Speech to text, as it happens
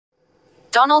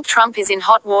Donald Trump is in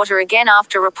hot water again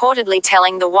after reportedly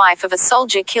telling the wife of a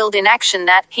soldier killed in action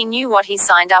that he knew what he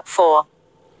signed up for.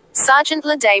 Sgt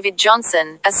La David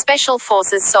Johnson, a Special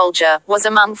Forces soldier, was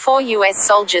among 4 U.S.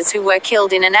 soldiers who were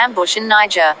killed in an ambush in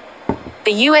Niger.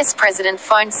 The U.S. president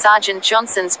phoned Sgt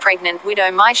Johnson's pregnant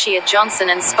widow Sgt Johnson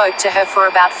and spoke to her for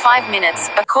about 5 minutes,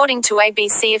 according to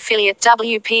ABC affiliate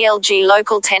WPLG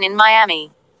Local 10 in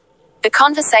Miami. The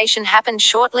conversation happened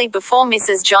shortly before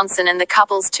Mrs. Johnson and the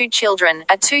couple's 2 children,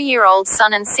 a 2-year-old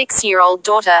son and 6-year-old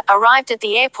daughter, arrived at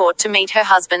the airport to meet her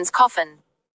husband's coffin.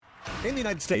 In the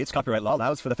United States, copyright law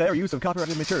allows for the fair use of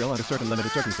copyrighted material under certain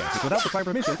limited circumstances without the prior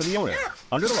permission from the owner.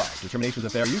 Under the law, determinations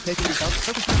of fair use take into account the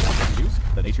circumstances of use,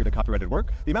 the nature of the copyrighted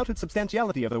work, the amount and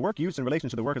substantiality of the work used in relation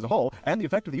to the work as a whole, and the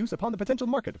effect of the use upon the potential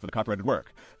market for the copyrighted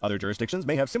work. Other jurisdictions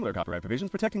may have similar copyright provisions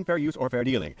protecting fair use or fair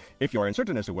dealing. If you are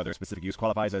uncertain as to whether a specific use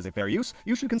qualifies as a fair use,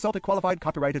 you should consult a qualified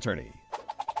copyright attorney.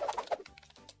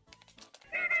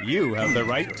 You have the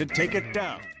right to take it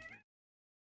down.